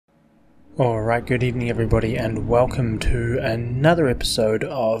Alright, good evening everybody and welcome to another episode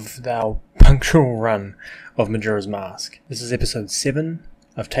of our punctual run of Majora's Mask. This is episode 7.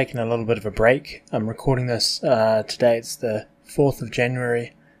 I've taken a little bit of a break. I'm recording this today, it's the 4th of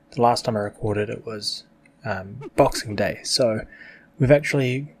January. The last time I recorded it was Boxing Day, so we've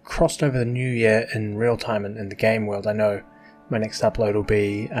actually crossed over the new year in real time in the game world. I know my next upload will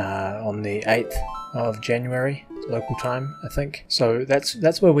be on the 8th of January, local time, I think. So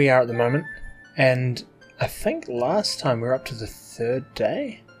that's where we are at the moment. And I think last time we were up to the 3rd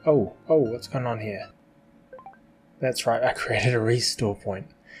day? Oh, what's going on here? That's right, I created a restore point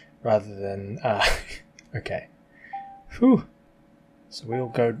rather than... okay. Whew. So we'll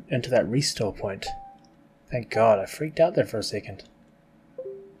go into that restore point. Thank God, I freaked out there for a second.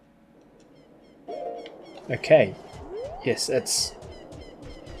 Okay. Yes, it's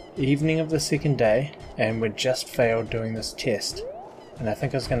evening of the 2nd day, and we just failed doing this test. And I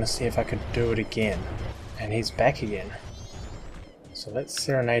think I was going to see if I could do it again. And he's back again. So let's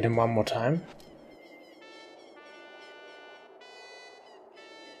serenade him one more time.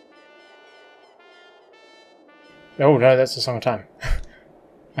 Oh no, that's the song of time.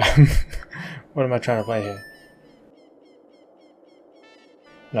 What am I trying to play here?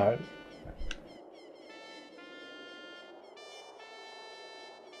 No.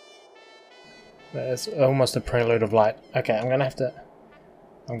 It's almost a prelude of light. Okay, I'm going to have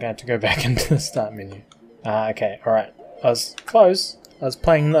to go back into the start menu. Okay, alright. I was close. I was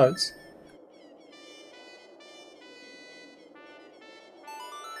playing notes.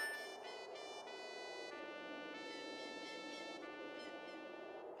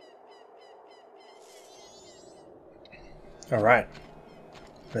 Alright.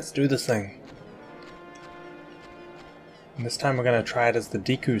 Let's do this thing. And this time we're going to try it as the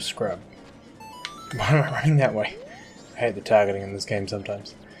Deku Scrub. Why am I running that way? I hate the targeting in this game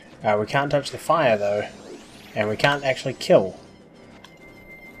sometimes. We can't touch the fire though, and we can't actually kill.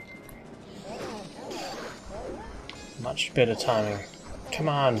 Much better timing. Come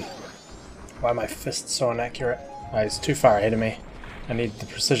on! Why are my fists so inaccurate? Oh, he's too far ahead of me. I need the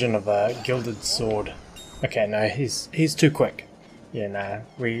precision of a gilded sword. Okay, no, he's too quick. Yeah, no,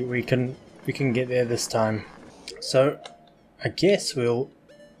 we can get there this time. So, I guess we'll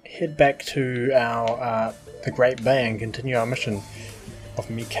head back to our the Great Bay and continue our mission of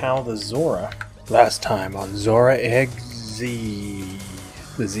Mikau the Zora. Last time on Zora Egg Z.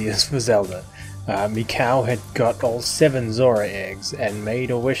 The Z is for Zelda. Mikau had got all 7 Zora eggs and made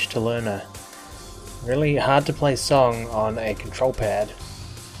a wish to learn a really hard to play song on a control pad.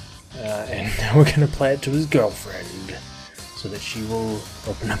 And now we're going to play it to his girlfriend so that she will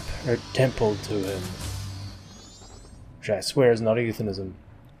open up her temple to him. Which I swear is not a euphemism.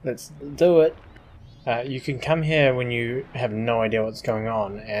 Let's do it. You can come here when you have no idea what's going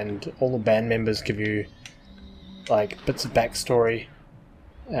on, and all the band members give you like bits of backstory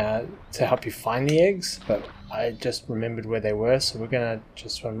to help you find the eggs, but I just remembered where they were, so we're going to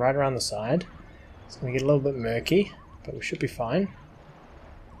just swim right around the side. It's going to get a little bit murky, but we should be fine.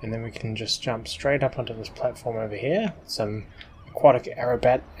 And then we can just jump straight up onto this platform over here. Some aquatic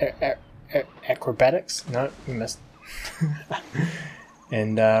acrobatics. No, we missed.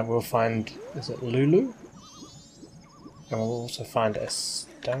 And we'll find, is it Lulu? And we'll also find a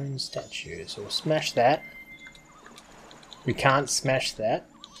stone statue. So we'll smash that. We can't smash that,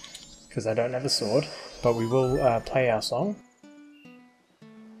 because I don't have a sword. But we will play our song.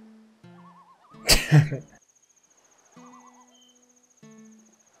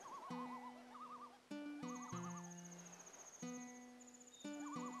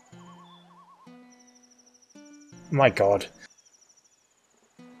 My God.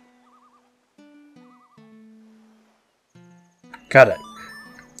 Got it.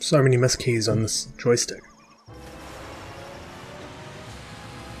 So many miskeys on this joystick.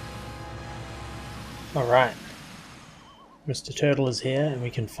 Alright. Mr. Turtle is here and we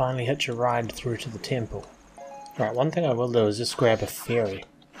can finally hitch a ride through to the temple. Alright, one thing I will do is just grab a fairy.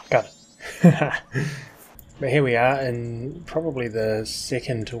 Got it. But here we are in probably the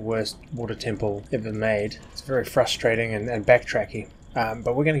 2nd to worst water temple ever made. It's very frustrating and backtracky.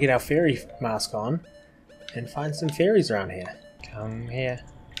 But we're going to get our fairy mask on and find some fairies around here. Come here.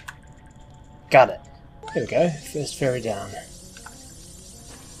 Got it. There we go. First fairy down.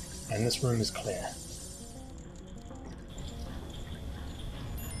 And this room is clear.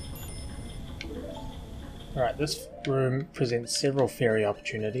 Alright, this room presents several fairy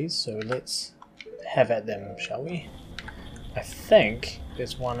opportunities, so let's have at them, shall we? I think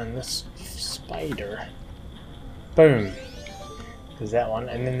there's one in this spider. Boom. There's that one,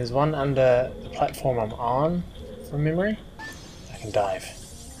 and then there's one under the platform I'm on, from memory. I can dive.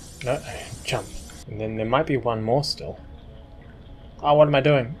 No, jump. And then there might be one more still. Oh, what am I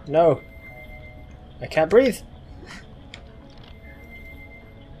doing? No! I can't breathe!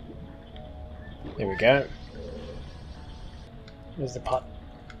 There we go. Where's the pot?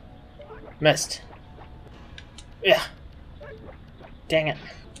 Missed. Yeah! Dang it.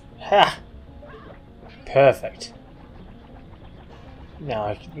 Ha! Perfect. Now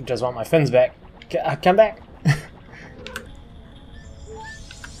it does want my fins back. Come back!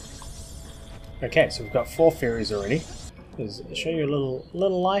 Okay, so we've got 4 fairies already. I'll show you a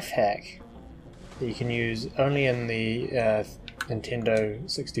little life hack that you can use only in the Nintendo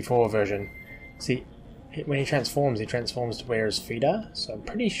 64 version. See, when he transforms to where his feet are, so I'm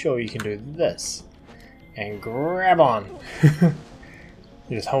pretty sure you can do this and grab on.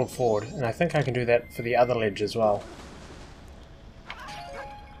 You just hold forward, and I think I can do that for the other ledge as well.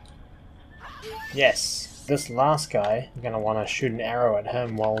 Yes! This last guy, I'm going to want to shoot an arrow at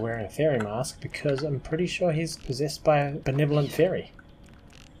him while wearing a fairy mask because I'm pretty sure he's possessed by a benevolent fairy.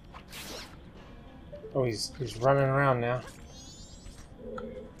 Oh, he's running around now.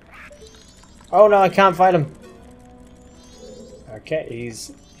 Oh no, I can't fight him! Okay,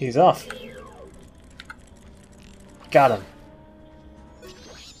 he's off. Got him.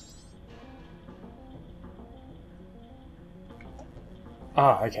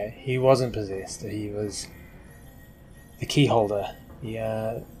 Ah, okay. He wasn't possessed. He was the key holder,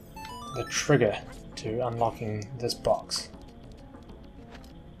 the trigger to unlocking this box.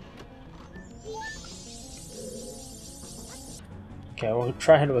 Okay, we'll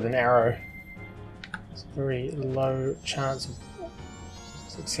try hit it with an arrow. It's a very low chance of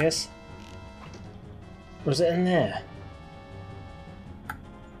success. Or is it in there?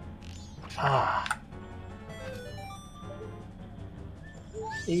 Ah.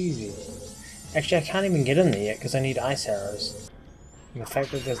 Easy. Actually, I can't even get in there yet because I need ice arrows. And the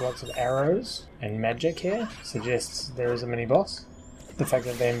fact that there's lots of arrows and magic here suggests there is a mini-boss. The fact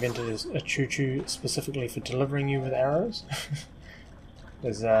that they invented a choo-choo specifically for delivering you with arrows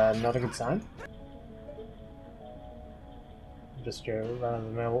is not a good sign. Just your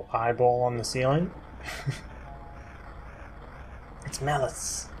run-of-the-mill eyeball on the ceiling. It's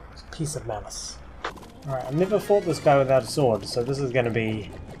malice. It's a piece of malice. Alright, I've never fought this guy without a sword, so this is going to be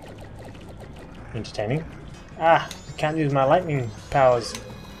entertaining. Ah! I can't use my lightning powers.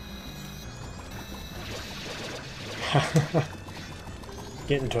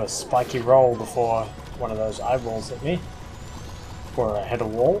 Get into a spiky roll before one of those eyeballs hit me. Before I hit a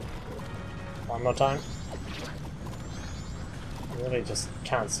wall. One more time. I really just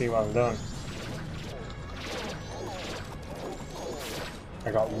can't see what I'm doing.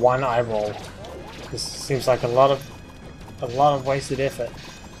 I got one eyeball. This seems like a lot of wasted effort.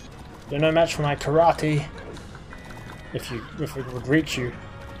 You're no match for my karate. If it would reach you.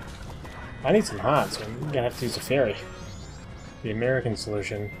 I need some hearts, so I'm gonna have to use a fairy. The American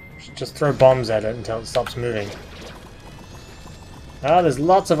solution. Just throw bombs at it until it stops moving. Ah, there's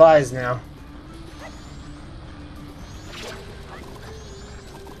lots of eyes now.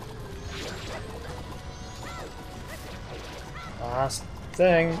 Last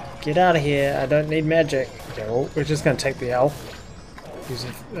thing. Get out of here. I don't need magic. Okay, well, we're just going to take the L.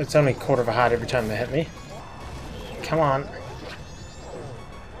 It's only a quarter of a heart every time they hit me. Come on.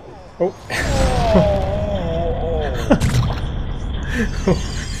 Oh.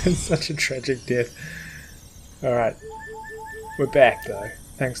 It's such a tragic death. Alright. We're back though,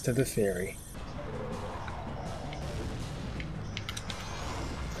 thanks to the fairy.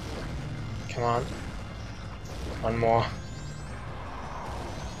 Come on. One more.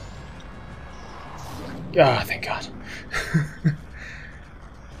 Ah, oh, thank God.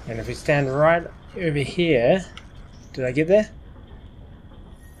 And if we stand right over here, did I get there?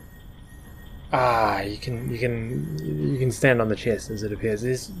 Ah, you can stand on the chest as it appears.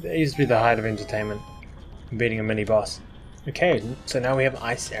 It used to be the height of entertainment, beating a mini boss. Okay, so now we have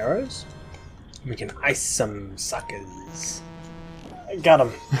ice arrows. We can ice some suckers. Got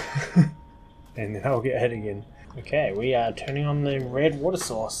him. And then I'll get hit again. Okay, we are turning on the red water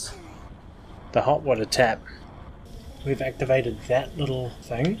source. The hot water tap. We've activated that little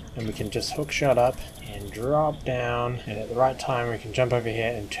thing, and we can just hook shot up and drop down, and at the right time we can jump over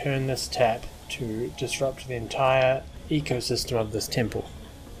here and turn this tap to disrupt the entire ecosystem of this temple.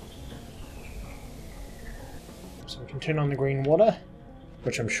 So we can turn on the green water,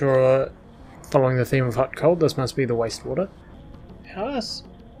 which I'm sure, following the theme of hot cold, this must be the wastewater. How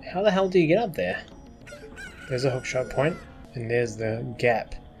the hell do you get up there? There's a hookshot point, and there's the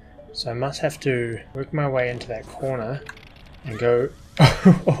gap. So I must have to work my way into that corner and go...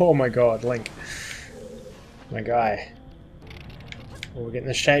 Oh my God, Link. My guy. Oh, we're getting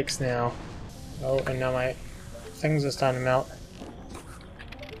the shakes now. Oh, and now my things are starting to melt.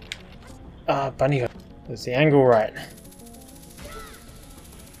 Ah, bunny hood. Is the angle right?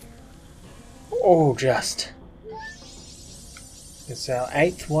 Oh, just. It's our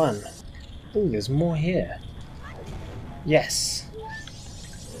 8th one. Ooh, there's more here. Yes.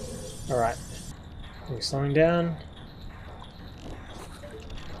 Alright. We're slowing down.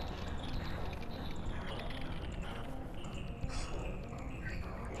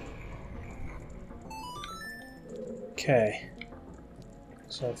 Okay.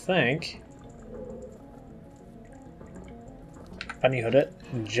 So I think bunny hood it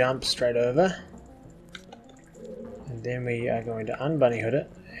and jump straight over. And then we are going to unbunny hood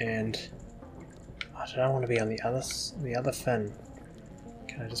it and I don't want to be on the other fin.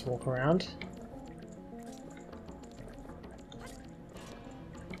 Can I just walk around?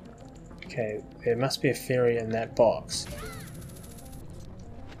 Okay, there must be a fairy in that box.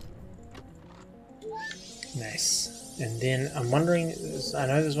 Nice. And then I'm wondering, I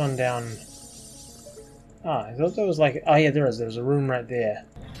know there's one down. Ah, I thought there was like, oh yeah, there is. There's a room right there.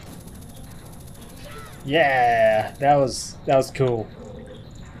 Yeah, that was cool.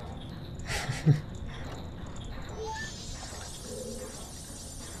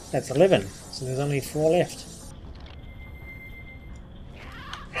 That's 11, so there's only 4 left.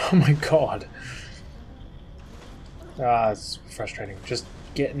 Oh my god. Ah, it's frustrating. Just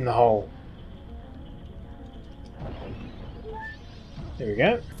get in the hole. There we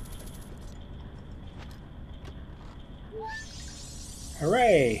go.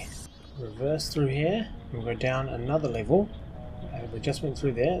 Hooray! Reverse through here. We'll go down another level. We just went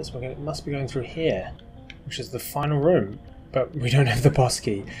through there, so must be going through here, which is the final room. But we don't have the boss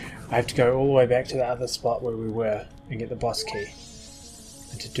key. I have to go all the way back to the other spot where we were and get the boss key.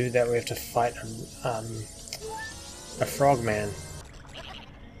 And to do that, we have to fight a frogman.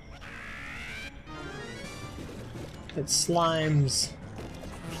 It slimes.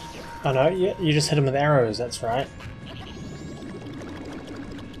 Oh no, yeah, you just hit him with arrows, that's right.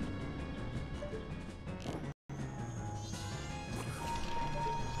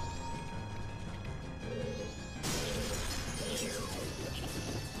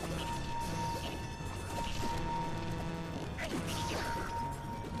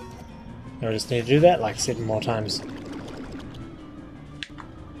 I just need to do that like 7 more times.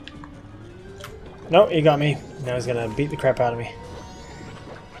 No, he got me. Now he's gonna beat the crap out of me.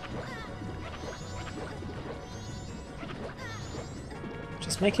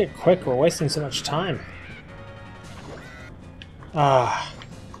 Just make it quick, we're wasting so much time. Ah.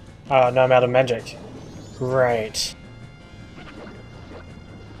 Oh, no, I'm out of magic. Great.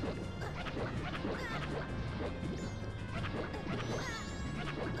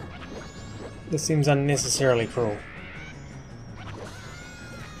 This seems unnecessarily cruel.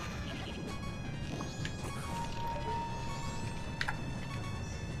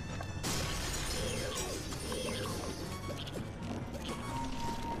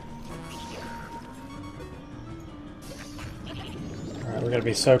 Alright, we're gonna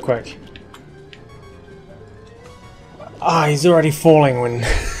be so quick. Ah, he's already falling when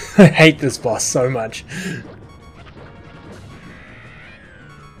I hate this boss so much.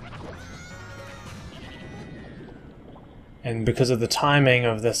 And because of the timing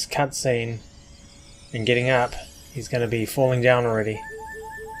of this cutscene and getting up, he's going to be falling down already.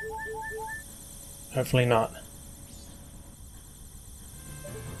 Hopefully not.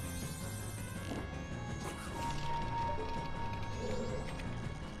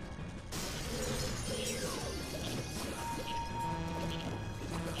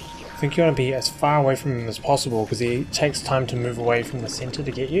 I think you want to be as far away from him as possible because he takes time to move away from the center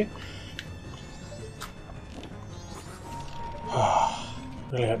to get you.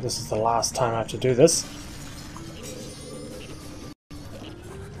 Really hope this is the last time I have to do this.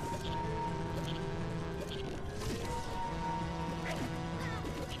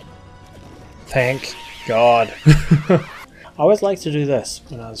 Thank God. I always like to do this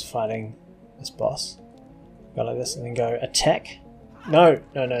when I was fighting this boss. Go like this and then go attack. No,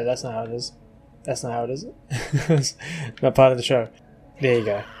 that's not how it is. That's not how it is. It's not part of the show. There you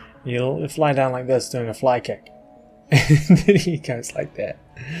go. You'll fly down like this doing a fly kick. And then he goes like that.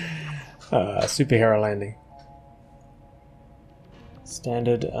 Superhero landing.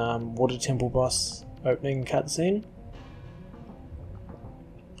 Standard water temple boss opening cutscene.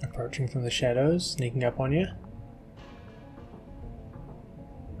 Approaching from the shadows, sneaking up on you.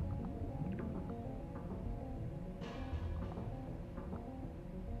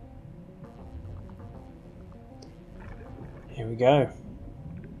 Here we go.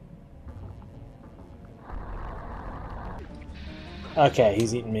 Okay,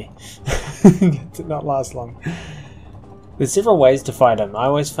 he's eaten me. It did not last long. There's several ways to fight him. I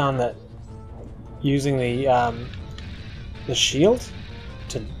always found that using the shield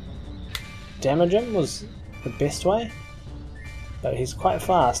to damage him was the best way. But he's quite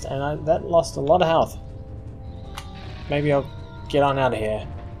fast, and that lost a lot of health. Maybe I'll get on out of here.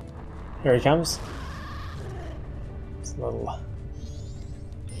 Here he comes. It's a little...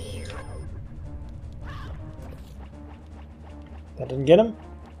 That didn't get him?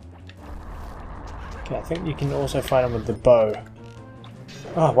 Okay, I think you can also fight him with the bow.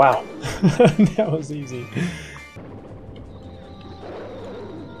 Oh wow, that was easy.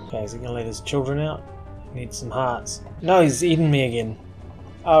 Okay, is he gonna let his children out? Need some hearts. No, he's eaten me again.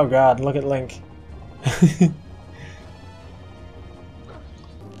 Oh god, look at Link.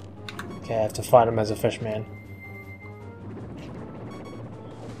 Okay, I have to fight him as a fish man.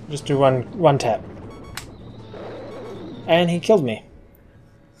 Just do one tap. And he killed me.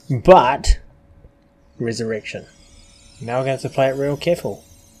 But resurrection. Now we're going to have to play it real careful.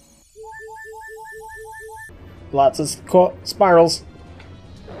 Lots of spirals.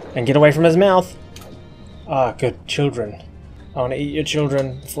 And get away from his mouth. Ah, good children. I want to eat your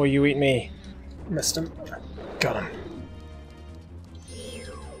children before you eat me. Missed him. Got him.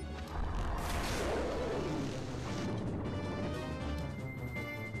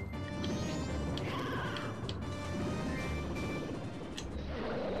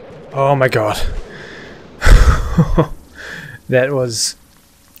 Oh my god. That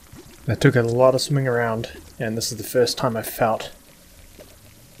took a lot of swimming around, and this is the first time I felt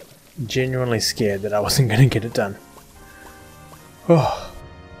genuinely scared that I wasn't going to get it done. Oh.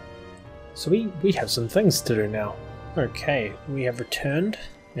 So we have some things to do now. Okay, we have returned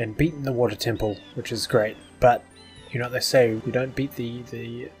and beaten the water temple, which is great, but you know what they say, you don't beat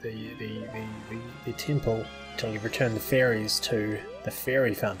the temple until you return the fairies to the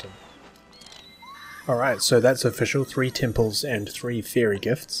fairy fountain. Alright, so that's official. 3 temples and 3 fairy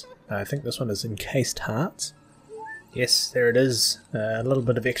gifts. I think this one is encased hearts. Yes, there it is. A little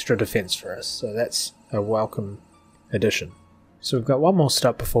bit of extra defense for us, so that's a welcome addition. So we've got one more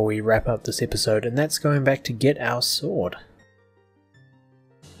stop before we wrap up this episode, and that's going back to get our sword.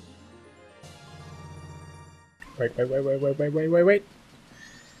 Wait.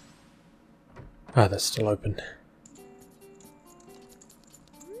 Ah, that's still open.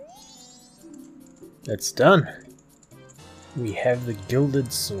 That's done. We have the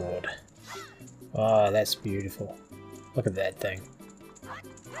gilded sword. Ah, that's beautiful. Look at that thing.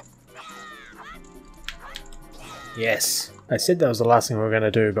 Yes! I said that was the last thing we were going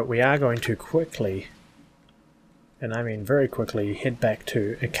to do, but we are going to quickly, and I mean very quickly, head back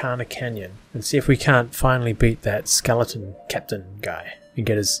to Ikana Canyon and see if we can't finally beat that skeleton captain guy and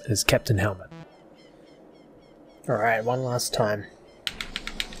get his captain helmet. Alright, one last time.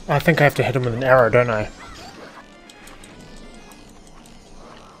 I think I have to hit him with an arrow, don't I?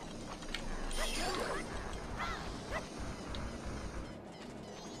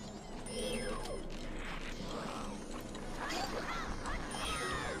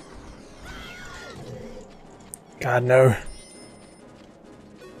 God, no.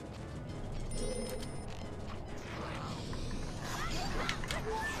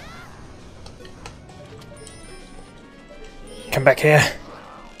 Come back here.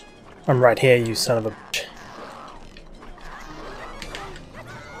 I'm right here, you son of a bitch.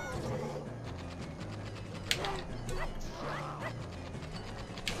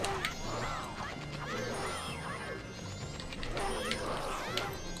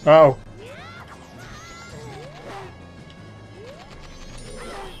 Oh.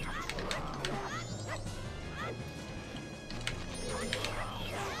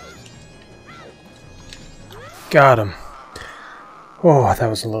 Got him. Oh, that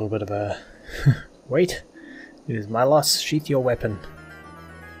was a little bit of a... Wait. It is my loss. Sheath your weapon.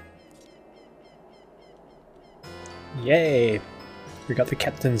 Yay! We got the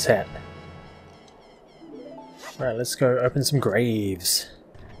captain's hat. Alright, let's go open some graves.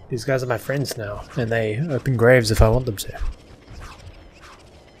 These guys are my friends now, and they open graves if I want them to.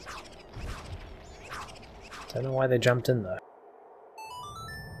 Don't know why they jumped in though.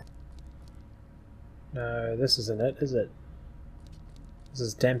 No, this isn't it, is it? This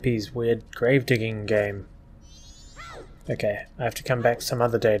is Dampy's weird grave digging game. Okay, I have to come back some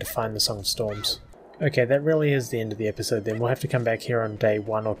other day to find the Song of Storms. Okay, that really is the end of the episode then. We'll have to come back here on day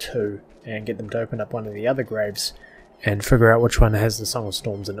 1 or 2 and get them to open up one of the other graves and figure out which one has the Song of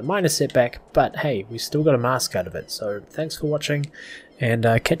Storms in it. Minor setback, but hey, we still got a mask out of it. So thanks for watching, and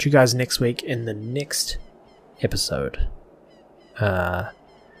catch you guys next week in the next episode. I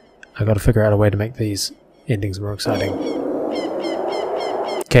gotta figure out a way to make these endings more exciting.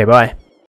 Okay, bye.